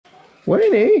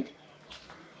Waynie,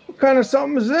 what kind of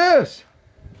something is this?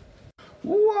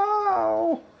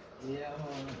 Wow. Yeah.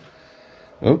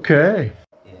 Okay.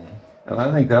 Yeah. And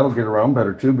I think that'll get around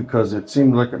better too because it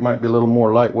seems like it might be a little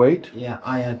more lightweight. Yeah,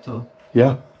 iron too.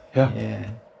 Yeah, yeah. Yeah.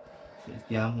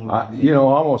 You know,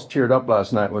 I almost teared up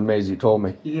last night when Maisie told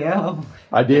me. Yeah.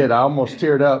 I did. I almost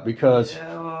teared up because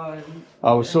Yeah,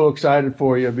 I was so excited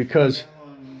for you because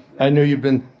I knew you've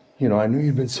been, I knew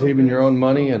you've been saving your own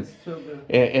money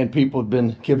and people have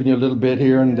been giving you a little bit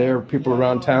here and there, people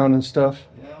around town and stuff.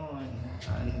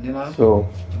 and you know, So,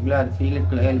 I'm glad to feel it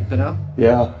could help, you know.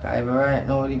 yeah. Right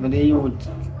now, even the youth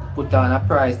put on a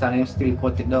price and him still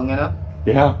cut it down, you know.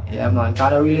 Yeah. Yeah, man.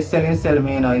 Can't really sell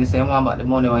me, you know. You say, man, about the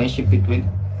money when you ship it with.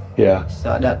 Yeah.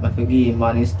 So that I forgive him,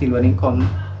 man. He still, when he come,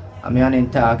 I mean, and him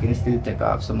talk, he still take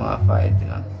off some more fight, you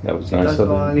know. That was He nice just of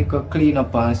go him. and little clean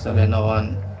up and so then no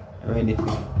one ready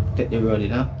to take the road, you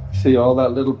know. See all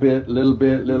that little bit, little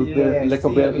bit, Yeah, little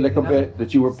see, bit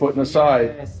that you were putting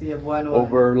aside Yeah, save one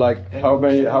over like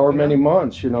however many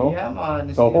months, you know? Yeah, man.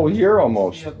 The whole year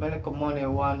almost. Save like money,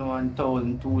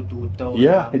 1,000, 2,000.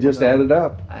 Yeah, it just added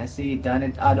up. I see it and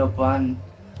it add up and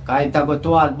cause it go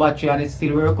to all battery and it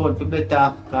still work out for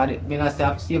better. Cause it mean I say I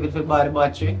have to save it for buy the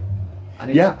battery.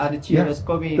 And it, Yeah, and the chair just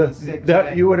come in.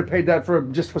 That you would have paid that for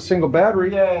just a single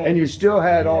battery, Yeah. and you still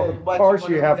had all the battery parts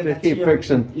money you have with to the keep chair.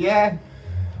 fixing. Yeah.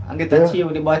 And get a Yeah. chair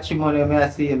with the battery money I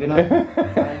save, you know.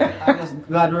 I just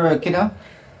God work, you know.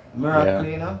 Miracle,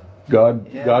 you know. God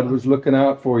Yeah. was looking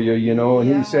out for you, you know, and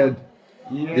Yeah. He said,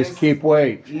 Yes. just keep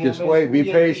wait, Yeah, just but wait, be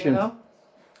you patient, know?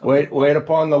 wait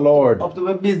upon the Lord. Up to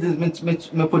my business,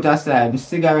 me put aside. My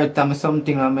cigarette and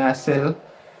something and I sell.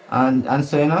 And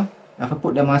so, you know, I have to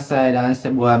put them aside and say,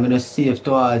 boy, I just save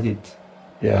towards it.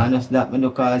 Yeah, And just that,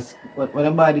 because when I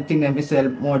buy the thing, them we sell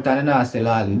more than I sell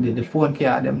all. The phone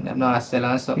card, them not sell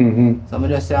and so. So I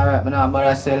just say, alright, I not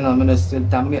bother sell now. I just still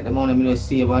time I get the money, I just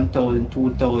save 1,000,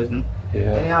 2,000. yeah,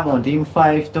 Any amount, even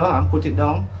 5 to and put it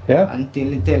down. yeah,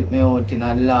 Until it help me out in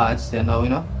the last, you know.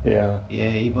 yeah, Yeah,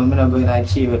 even me not going to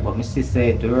achieve it, but my sister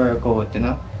said to work out, you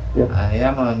know. yeah.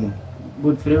 Yeah, man.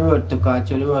 Good for the road to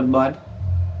control the road bad.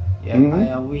 Yeah, I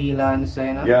have wheel and so,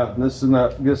 you know. Yeah, this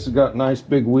has got nice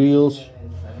big wheels.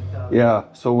 Yeah,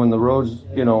 so when the road's,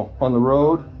 on the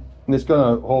road, it's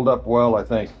gonna hold up well, I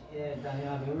think. Yeah, then you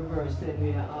have the reverse set we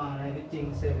are on,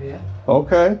 everything set we are.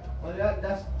 Okay, Well,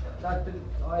 that's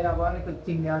I have one little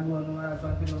thing there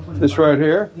doing. this right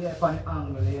here. Yeah, on the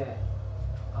angle, yeah.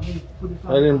 I mean, put it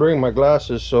I didn't bring my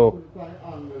glasses, so Put it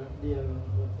on the angle there,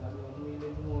 but I don't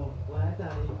really know. One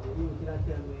time you cannot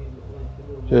tell me what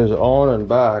to it do. says on and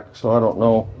back, so I don't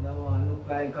know. That one look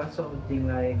like something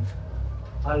like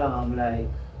alarm, like.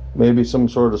 Maybe some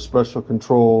sort of special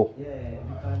control. Yeah,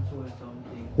 we control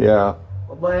something. Yeah.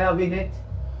 But by having it,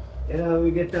 you know,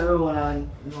 we get the road and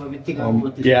everything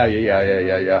about it.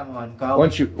 Yeah. Man,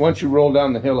 Once you roll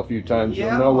down the hill a few times,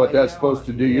 Yeah, you'll know what that's yeah, supposed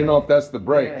to do. yeah. You know if that's the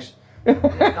brakes.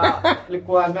 Look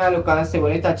what I look and say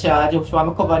when it a charge, so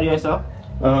I'm cover there, so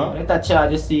when it a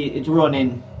charge, you see it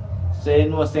running. So you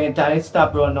know, say it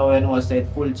stop run now, you know, say it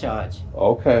full charge.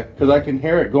 Okay, because I can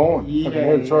hear it going. I can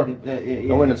hear it turn.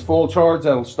 And when it's full charge,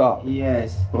 that'll stop.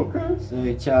 Yes. Okay. So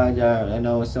it charge her, you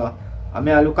know, so I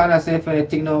mean I look and say if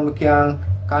anything now we can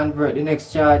convert the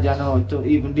next charger now to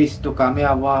even this to come I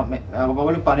have a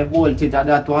look on the voltage at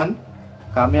that one.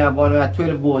 Cause I have one at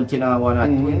 12 volt, you know, one at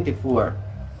 24.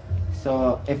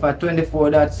 So if at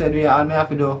 24 that said we all I have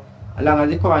to do, as long as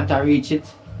the current I reach it,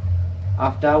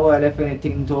 after a while if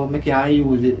anything to me can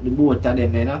use it, the both of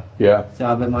them, you know. Yeah. So I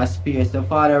have my space. So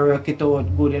Father work it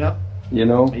out good, you know. You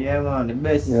know. Yeah man, the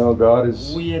best. You know, God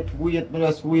is Wait,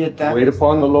 just wait. wait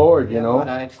upon the Lord. You know. Man,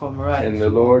 and it come right. And the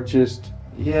Lord just.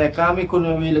 Yeah, cause me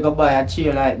couldn't really go buy a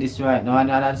chair like this right now, and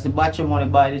that's the battery money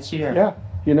buy the chair. Yeah.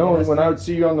 You know, and when I would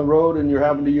see you on the road and you're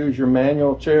having to use your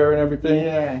manual chair and everything,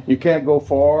 Yeah. you can't go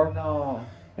far. No.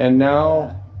 And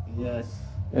now, Yes.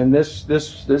 and this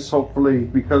hopefully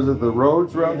because of the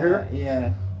roads around here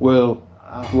Yeah. will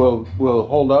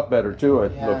hold up better too.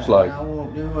 It looks like. I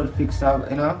hope the road fix up,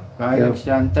 you know. Cause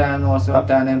election time now,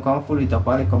 sometimes them come full it up,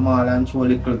 and they come all and throw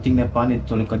little thing upon it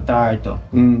to little tar too.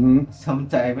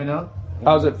 Sometime, you know.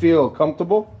 How's it feel?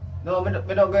 Comfortable? No, we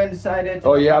don't go inside it.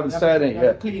 Oh, you haven't said it You have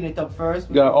yet. to clean it up first.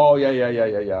 Oh yeah.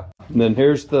 And then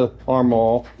here's the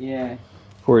armall Yeah.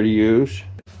 for you to use.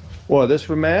 What, this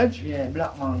for Madge? Yeah,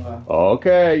 black mango.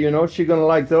 Okay, you know she's gonna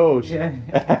like those. Yeah.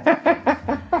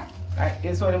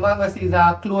 Right, so the mango seeds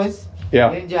are close.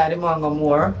 Yeah. You enjoy the mango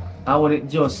more and when it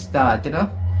just start, you know.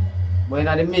 But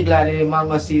in the middle of the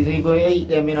mango season, you go eat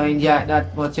them, you know, enjoy it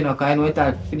that much, you know, because I know it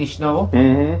all finished now.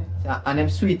 And them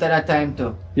sweet at that time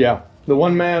too. Yeah. The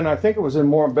one man, I think it was in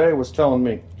Moore Bay, was telling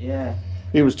me. Yeah.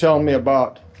 He was telling me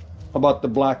about the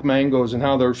black mangoes and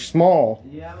how they're small.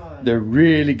 Yeah, man. They're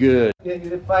really good.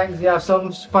 You have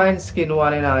some fine skin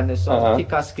one and some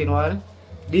thicker skin one.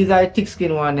 These are thick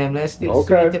skin one, them. They're still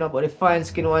sweet, you know, but the fine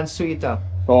skin one sweeter.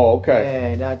 Oh,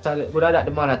 okay. Yeah, that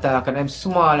the man attack and them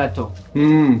smaller too.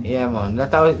 Mm. Yeah, man.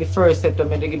 That was the first step to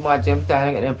me to give much them time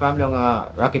to get them from down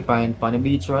Rocky Pine on the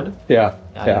beach road. Yeah.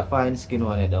 The fine skin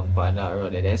one down on that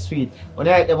road. They're sweet. When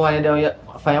you like them one down, if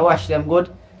you wash them good,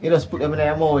 you just put them in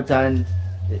your mouth and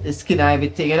the skin and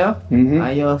everything, you know.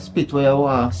 And you spit where you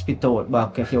want, spit out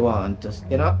back if you want to,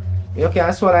 you know. You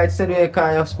can swallow it said way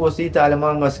because you're supposed to eat all the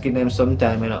mango skin them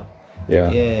sometime, you know.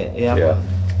 Yeah. Yeah. Man.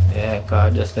 Yeah,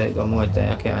 because just like one more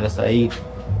time, you can just eat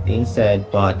the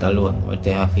inside part alone, but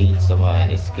then you have to eat some of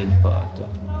the skin part.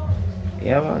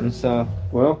 Yeah, man, so.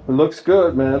 Well, it looks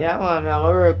good, man. Yeah, man, I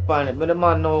work on it, but the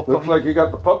man now looks like you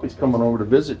got the puppies coming over to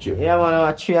visit you. Yeah, man,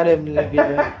 I 3 of them live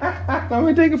here. I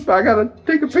gotta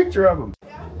take a picture of them.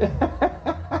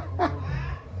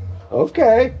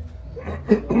 Okay.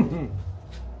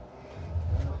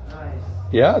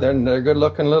 Yeah, they're good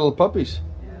looking little puppies.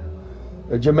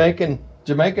 They're Jamaican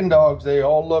dogs. They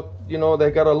all look, you know, they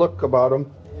got a look about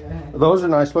them. Those are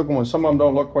nice looking ones. Some of them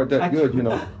don't look quite that good, you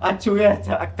know.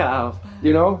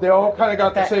 You know, they all kind of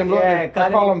got the same look. Yeah, I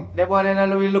call them. They want to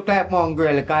look like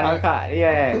mongrel,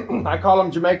 yeah. I call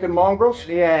them Jamaican mongrels.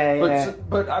 Yeah.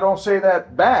 But I don't say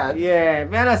that bad. Yeah,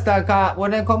 I understand. Cause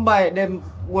when they come by, them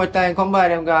what time come by,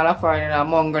 them gonna find a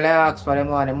mongrel. I ask for them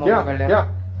one, the mongrel. Yeah.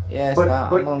 Yes,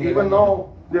 but even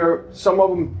though some of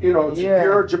them, you know,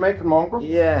 pure Jamaican mongrel.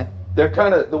 Yeah. They're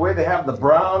kind of the way they have the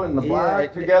brown and the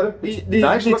black together.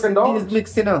 Nice looking dogs. These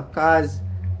mixed, you know, cause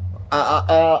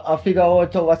I figure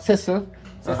out what Cecil.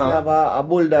 Cecil have a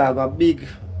bulldog, a big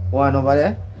one over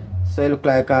there. So it look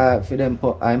like for them,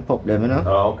 I'm pop them, you know.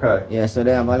 Oh, okay. Yeah, so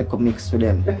they have a little mix for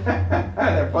them.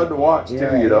 They're fun to watch too,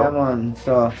 you know. Yeah, man.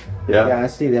 So you can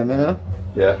see them, you know.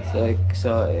 Yeah.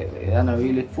 So they're not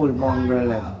really full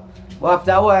mongrel. But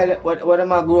after a while, when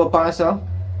them grow up and so,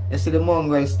 you see the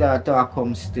mongrels start to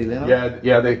come still, you know.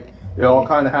 Yeah, they all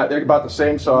kind of they're about the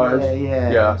same size.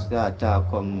 Yeah. Start to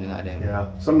come, you know, them.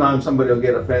 Yeah. Sometimes somebody will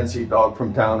get a fancy dog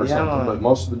from town or something, man. but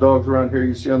most of the dogs around here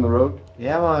you see on the road,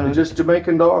 yeah, man. they're just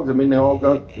Jamaican dogs. I mean, they all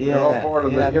got, they're all part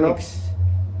of it, you know.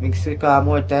 Mix because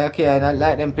more time you can't,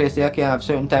 like them places you can have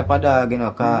certain type of dog, you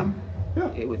know, cause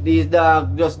these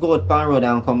dogs just go out on road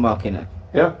and come back, you know.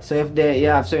 Yeah. So if you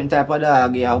have certain type of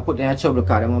dog, you have put in trouble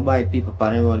because they will bite people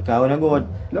on the road. Because when you go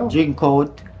out, drink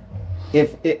out,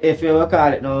 if you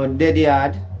call it no dead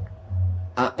yard,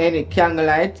 any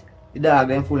candlelight, the dog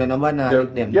them full of no banana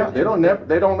with them. Yeah, they don't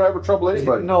ever trouble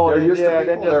anybody. No, they're used to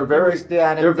people. They're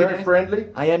very friendly.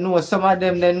 And you know some of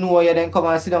them they know you then come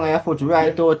and sit down on your foot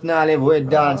right out now live where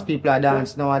dance people are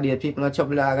dance nowadays. People not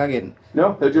trouble dog again.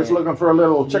 No, they're just looking for a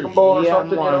little chicken ball or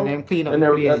something, man, you know. Them clean up and the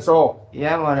place. that's all.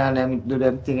 Yeah, man, and them do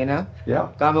them thing, you know. Yeah.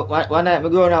 Cause one night I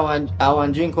go down I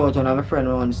want drink out with my friend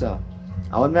around so.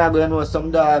 And when I go know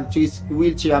some dog trees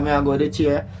wheelchair, I go the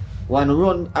chair. One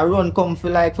run come for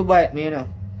like to bite me, you know.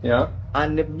 Yeah.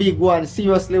 And the big one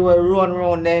seriously will run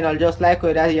round there, you know, just like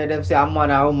where that hear them say a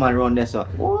man or woman run there so.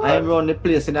 I'm run the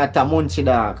place in that a munchy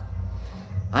dog.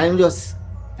 And I'm just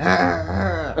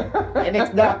the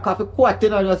next dog coffee quat, you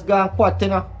know, just go and quat, you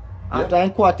know. After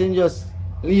I'm quatting, just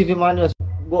leave him and just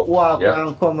go walk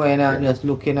and come in and just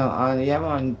look, you know. And yeah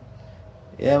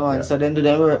man, so then do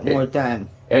them work more time.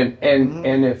 And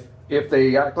if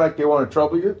they act like they want to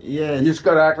trouble you, you just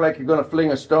gotta act like you're gonna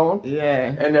fling a stone.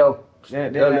 Yeah. And they'll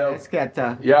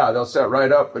scatter. Yeah, they'll set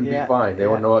right up and be fine. They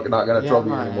won't know they're not gonna trouble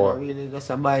you man, anymore. Really just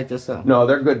a bite or something. No,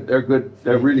 they're good.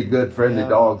 They're really good, friendly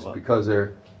dogs because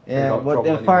they're. But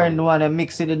the foreign one, they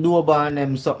mix in the doorbar and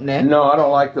them something there. No, I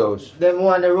don't like those. Them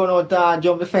one they run out and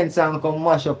jump the fence and come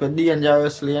mash up it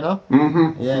dangerously, you know.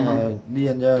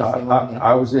 Dangerous.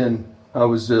 I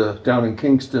was down in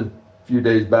Kingston a few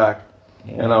days back,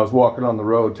 and I was walking on the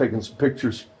road taking some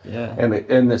pictures. Yeah.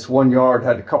 And this one yard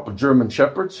had a couple German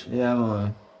shepherds. Yeah,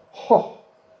 man. Oh,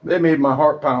 they made my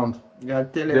heart pound. Yeah,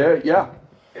 tell you. Yeah,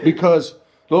 because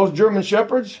those German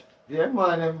shepherds. Yeah,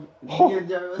 man. I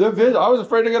was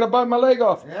afraid they're gonna bite my leg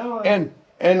off. Yeah, man.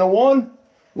 And the one,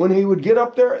 when he would get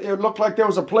up there, it looked like there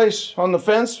was a place on the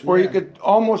fence where he could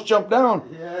almost jump down.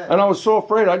 Yeah. And I was so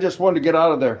afraid, I just wanted to get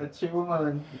out of there. That's true,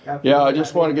 man. Yeah, I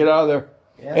just wanted to get out of there.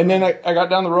 Yeah, and then I got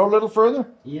down the road a little further.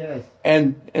 Yes.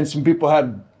 And some people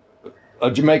had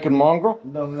a Jamaican mongrel.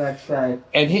 Down that side.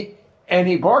 And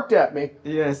he barked at me.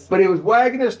 Yes. But he was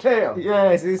wagging his tail.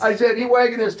 Yes. I said, he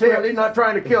wagging his tail. He's not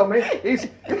trying to kill me. He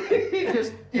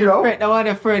just, you know. The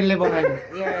one friendly one.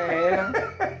 Yeah.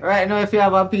 Right now, if you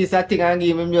have a piece of thing and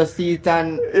give him just eat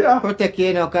and protect you,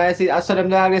 you know, because I saw them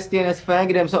dog stay in the fire,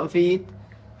 give them something to eat.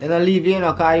 They don't leave you, you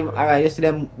know, because alright, you see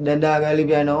them dog live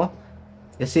here now.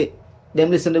 You see, them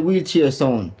listen to the wheelchair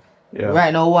sound. Yeah.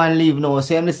 Right now, one leave now,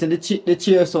 so them listen to the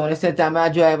chair sound. The same time I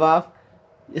drive off,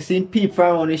 you see people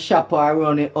around the shop or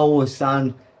around the house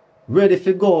and ready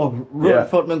to go. Run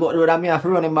front me go to the road and me have to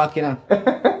run him back, you know.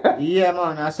 Yeah,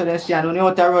 man, I saw them stand on the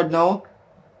outer road now.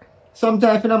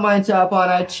 Sometimes if you don't mind chop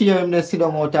and I cheer him to sit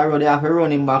down out the road, they have to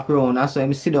run him back round. And so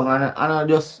him sit down and I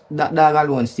just that dog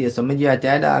alone stay. So me just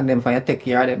tell dog them for you take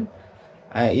care of them.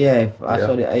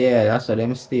 That's how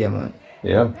them stay, man.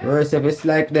 Yeah. Whereas if it's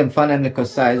like them fan little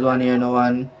size one here now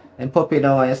and puppy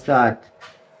now and you start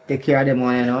take care of them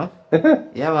one, you know.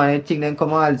 Yeah, man, you think them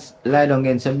come all lie down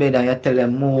against the bed and you tell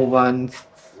them move and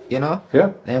you know?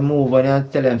 Yeah. They move and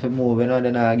you tell them to move, you know,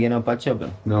 they're not getting up a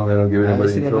trouble. No, they don't give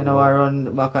anybody any trouble. You see them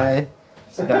run back on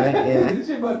Did you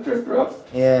see my trip drop?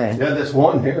 Yeah. Yeah, this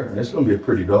one here. It's gonna be a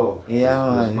pretty dog.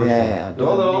 Yeah, man. Yeah. They're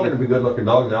all gonna be good looking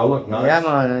dogs. They all look nice. Yeah,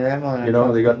 man. Yeah, man. You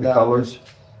know, they got the colors.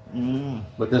 Mm.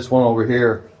 But this one over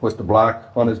here with the black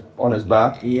on his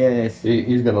back. Yes.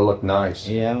 He's gonna look nice.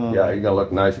 Yeah, man. Yeah, he's gonna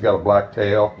look nice. He got a black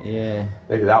tail. Yeah.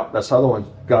 This other one's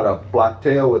got a black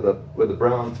tail with a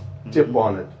brown tip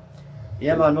on it.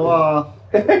 Yeah, man. No,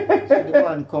 the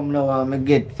one come now and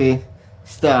get to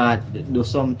start do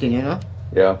something, you know.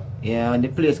 Yeah. Yeah, and the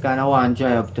place kind of want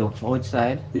dry up to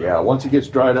outside. Yeah, once it gets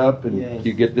dried up and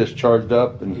you get this charged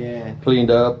up and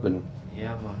cleaned up and.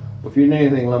 Yeah, man. If you need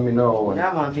anything, let me know.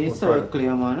 Yeah, man. It's so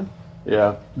clear, man.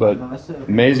 Yeah, but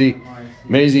Maisie.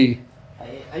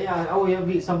 Yeah, oh, you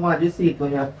beat someone this week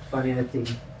when you're funny thing.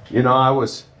 You know, I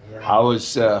was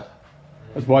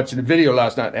watching a video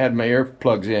last night and had my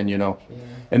earplugs in, you know. Yeah.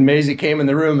 And Maisie came in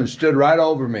the room and stood right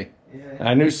over me. Yeah. And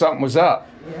I knew something was up.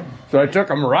 Yeah. So I took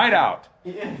them right out.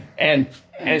 Yeah. And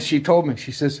she told me,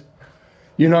 she says,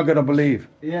 "You're not gonna believe.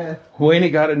 Yeah.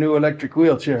 Waynie got a new electric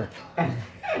wheelchair."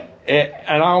 And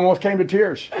I almost came to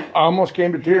tears. I'm not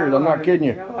kidding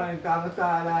you.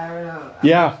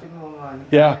 Yeah.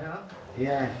 Yeah.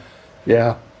 Yeah.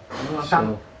 Yeah.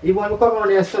 So. Even when we come on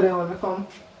yesterday, when we come,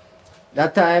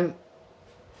 that time,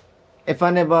 if I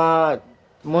never,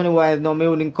 money-wise, no, me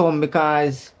wouldn't come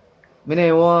because me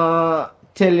didn't want to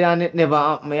tell you and it never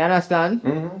happened, you understand?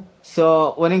 Mm-hmm.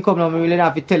 So when he come now, me really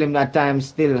have to tell him that time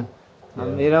still.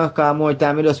 Yeah. You know, because more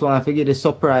time I just want to give the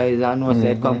surprise and know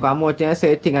say it come. Because more time I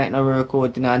say thing I ain't no work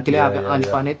out, you know, until you have your hand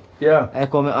on it. Yeah. I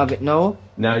come and have it now.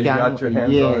 Now you got your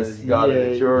hands on it, you got it,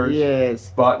 it's yours. Yes.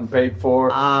 Bought and paid for.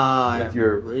 With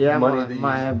your money that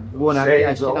you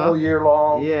saved the whole year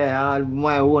long. Yeah,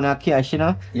 my own cash, you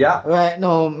know. Yeah. Right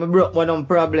now, I broke one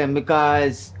problem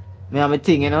because I have a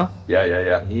thing, you know. Yeah.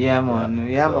 Yeah, man.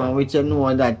 Yeah, so. Man. Which you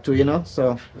know that too, you know.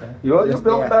 So. You'll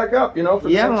build back up, you know. For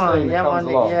the next thing that comes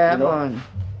along, yeah, you know? Man.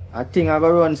 I think I go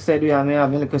run said we have a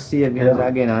little savings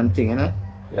again and thing, you know.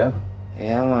 Yeah.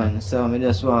 Yeah, man. So I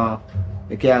just want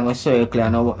we can't go circle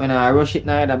now. But when I rush it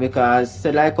neither because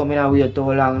said like come in and wait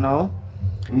too long now.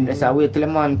 Let's wait till the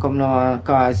man come now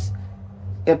because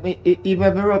even if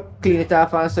I clean it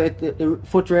off and so the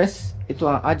footrest. It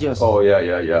will adjust. Oh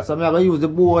yeah. So I'm gonna use the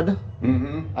board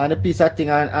and a piece of thing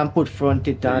and put front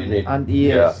it and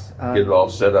yes. Get it all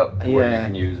set up where you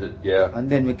can use it. Yeah. And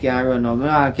then we can run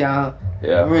now. I can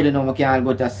ready now. We can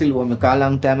go to Silver because a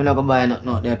long time I not go buy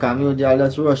nothing there. Because I usually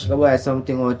just rush to buy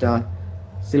something out of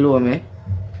Silver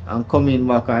and come in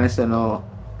back and so now.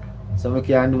 So we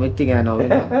can do my thing now. You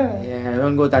know? Yeah.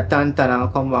 Run go to Tantan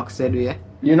and come back said we.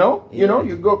 You know, you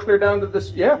can go clear down to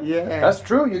this. Yeah, that's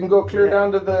true. You can go clear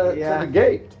down to the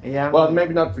gate. Yeah. Well,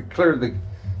 maybe not to clear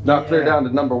clear down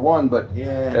to number one, but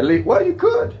at least you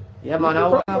could. Yeah, man. I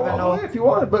want to have all the way if you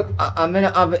wanted, but I mean,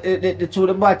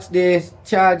 the box the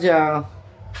charger.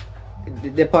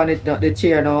 The pan it the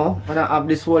chair now. When I have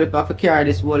this wallet, I have to carry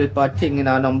this wallet thing in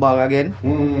a number again.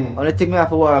 Only thing I have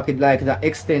to work it like the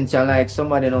extension, like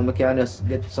somebody know me can just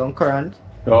get some current.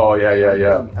 Oh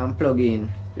yeah. And plug in.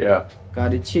 Yeah.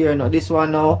 Cause the chair now, this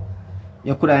one now,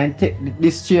 you could take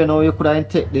this chair now. You could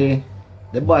take the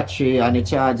battery and the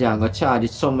charger and go charge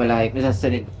it somewhere like this. I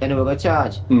said it anyway go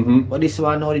charge. But this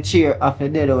one now the chair after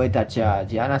dead with a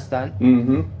charge. You understand?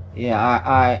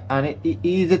 Yeah, and it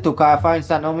easy to cause for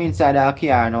instance I'm inside the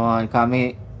car now and cause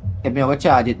me if me go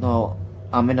charge it now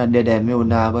and me not there, me would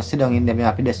not go sit down in there. Me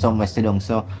have to do somewhere sit down.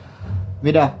 So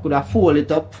me could have fold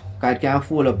it up. Cause it can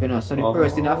fold up, you know. So the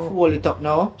person that fold it up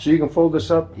now. So you can fold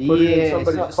this up, put it in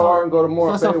somebody's car and go to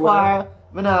more. So far,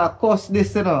 me not cost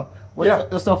this, you know.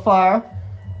 But so far,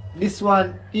 this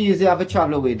one easy to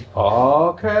travel with.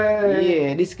 Okay.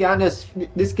 Yeah,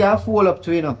 this can fold up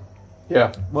to, you know.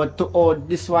 Yeah. But to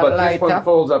this one But lighter. this one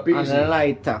folds up easy. And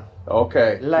lighter.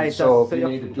 Okay. Lighter. So if you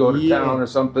need to go to town or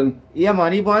something. Yeah,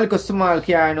 man. Even like a small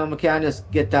car, you know, I can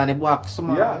just get on the back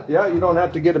small. Yeah, yeah. You don't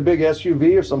have to get a big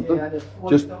SUV or something. Yeah,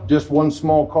 just one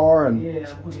small car and.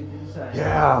 Yeah, put it inside.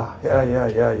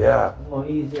 Yeah. More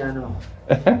easier now.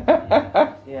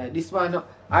 Yeah, this one.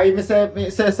 I even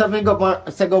say something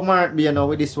go mark me, you know,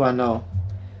 with this one now.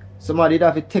 Somebody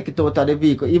have to take it out of the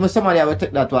vehicle. Even somebody have to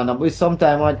take that one. But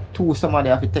sometimes two, somebody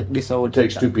have to take this out. It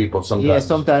takes two people sometimes. Yeah,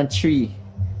 sometimes three.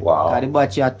 Wow. Because the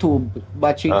battery have two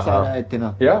battery inside it, you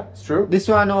know. Yeah, it's true. This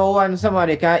one now,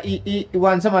 somebody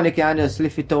can just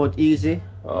lift it out easy.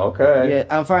 Okay.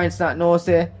 Yeah, and for instance, now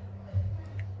say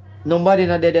nobody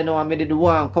not there now, I made the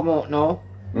one come out now.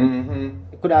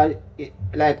 You could have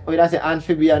like when I say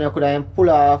amphibian, you could have pull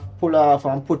off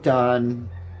and put on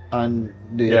and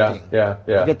do your thing. Yeah.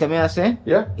 You get me I say?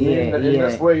 Yeah. In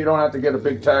this way you don't have to get a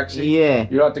big taxi. Yeah.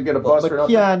 You don't have to get a bus or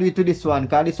nothing. Can't do it to this one,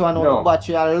 because this one on the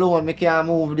battery alone, me can't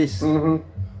move this.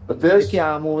 But this you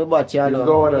can't move the battery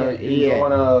alone. You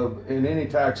go in any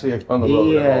taxi on the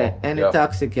road. Yeah, any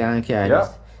taxi can carry this.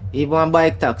 Even one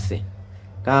bike taxi.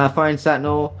 Because for instance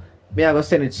now, me I go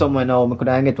send it somewhere now, I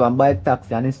could get one bike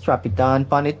taxi and strap it on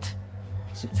it.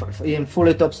 Full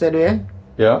it up said way.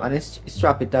 Yeah. And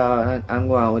strap it on and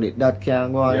go on with it. That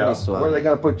can go on this one. Where are they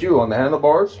gonna put you, on the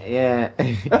handlebars? Yeah.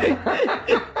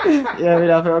 Yeah, we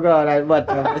have to go like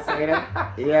button.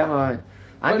 Yeah, man.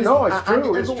 And no, it's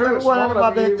true. It's true. It's smart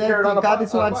of you to carry it on the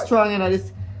this one strong, you know.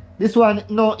 This one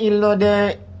no ill no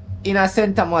there in a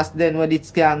center mass then where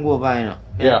this can go over, you know.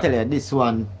 I tell you, this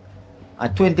one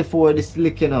at 24 this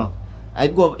lick, you know. I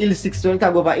go up hill 6, so you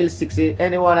can go over hill 6.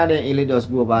 Any one of them hill just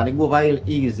go over and they go over hill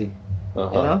easy. You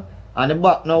know? And the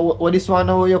back now, with this one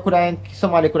now,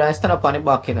 somebody could have stand up on the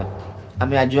back, you know. I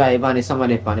mean, I drive and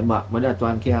somebody on the back, but that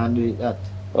one can't do it. That.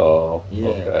 Oh, yeah.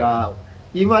 okay.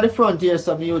 Even at the front here,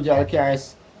 some usual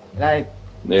cars, like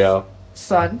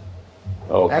sun.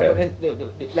 Okay.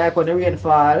 Like when the rain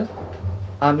fall,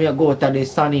 and me go to the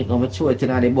sun, you know, I throw it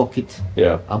in the bucket.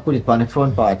 Yeah. And put it on the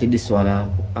front part of this one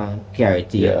and carry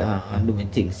it here and do my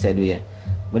things said way.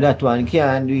 But that one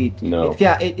can't do it. No.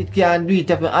 It can't do it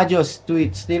if I adjust to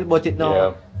it still, but it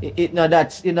now it not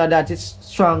that it's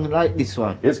strong like this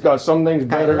one. It's got some things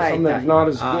better, some things not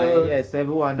as good. Yes,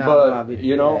 everyone but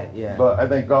you know, but I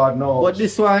think God knows. But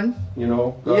this one, you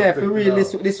know, God for real,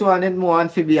 this one is more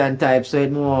amphibian type, so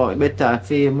it's more better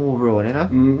for you move around, you know.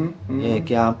 Yeah, you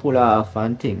can pull off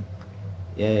and thing.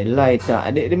 Yeah,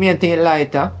 lighter. The main thing is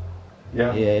lighter.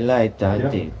 Yeah, lighter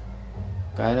and thing.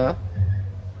 Kinda.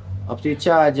 Up to the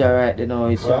charger, right? You know,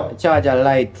 it's charger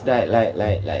light.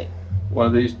 One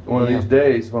of these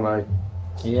days when I'll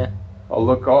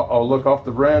look off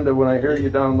the veranda when I hear you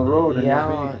down the road, and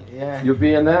you'll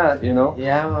be in that, you know.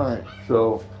 Yeah, man.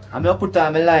 So I'm gonna put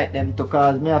on my light them to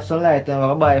cause me have some light. I'm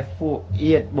gonna buy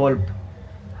 8 bulb.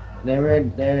 The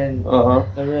red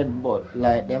bulb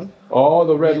light them. Oh,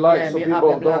 the red lights, so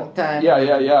people don't.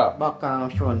 Yeah. Back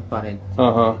and front on it.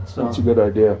 So, that's a good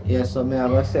idea. Yeah, so me I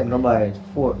go send them buy 8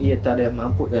 of them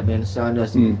and put them in, so I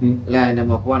just line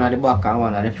them up, one at the back and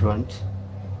one at the front.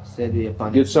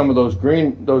 Get some of those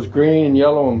green,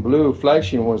 yellow, and blue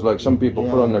flashing ones like some people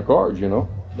put on their cars, you know.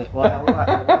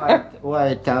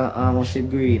 White and almost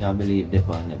green, I believe, they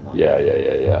put on them.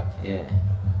 Yeah.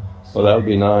 Well, that'll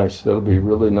be nice. That'll be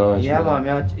really nice. Yeah,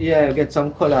 man. Get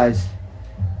some colors.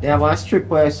 They have a strip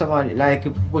where somebody like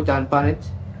put on it.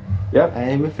 Yep. And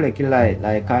it reflect the light.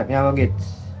 Like I will get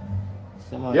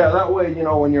some. Yeah, that way, you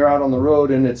know, when you're out on the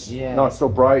road and it's not so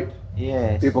bright.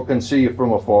 Yes. People can see you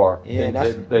from afar.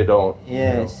 Yeah, they don't.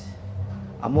 Yes.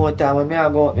 And more time when I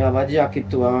go out, I have a jacket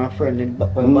too. I'm a friend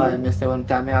buy me say one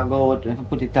time I go out and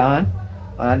put it on.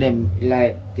 And them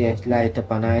light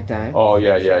up at night time. Oh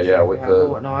yeah. With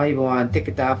the. No, I even want to take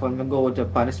it off when I go out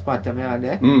up on the spot I'm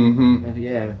there.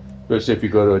 Yeah. Especially if you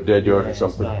go to a dead yard or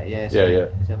something. Yeah.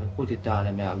 So I put it on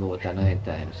and I go out at night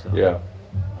time. So. Yeah.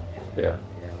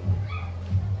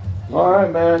 All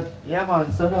right, man. Yeah,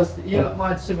 man. So those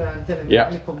much to me and tell me a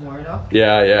little more, you know.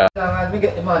 Yeah. We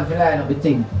get the man to line up the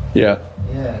thing. Yeah.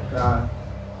 Yeah.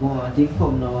 Go on, thing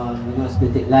come now and we just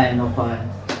get it line up and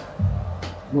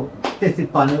go test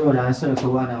it on the road and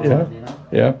circle one hour. You know.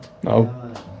 Yeah.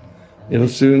 No. It'll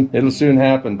soon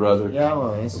happen, brother. Yeah,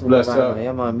 man. Bless up.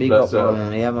 Yeah, man. Big up,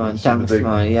 man. Yeah, man. Thanks,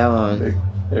 man. Yeah, man.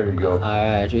 There you go.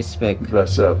 Alright, respect.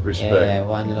 Bless up, respect. Yeah,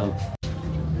 one love.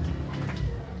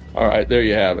 Alright, there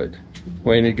you have it.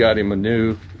 Waynie got him a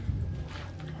new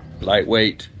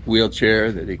lightweight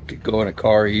wheelchair that he could go in a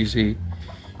car easy,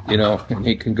 you know, and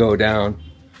he can go down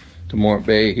to Mort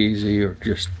Bay easy or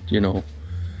just, you know,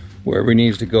 wherever he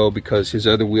needs to go, because his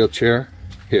other wheelchair,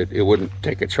 it wouldn't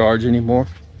take a charge anymore.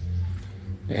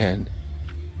 And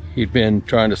he'd been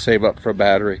trying to save up for a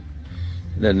battery.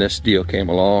 And then this deal came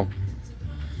along.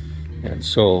 And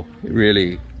so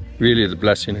really, really the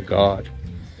blessing of God.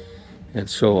 And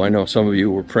so I know some of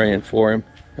you were praying for him,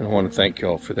 and I want to thank you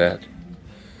all for that.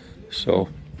 So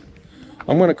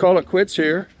I'm going to call it quits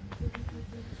here.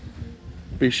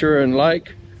 Be sure and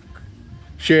like,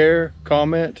 share,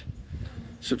 comment,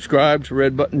 subscribe to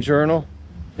Red Button Journal,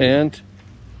 and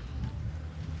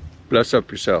bless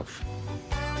up yourself.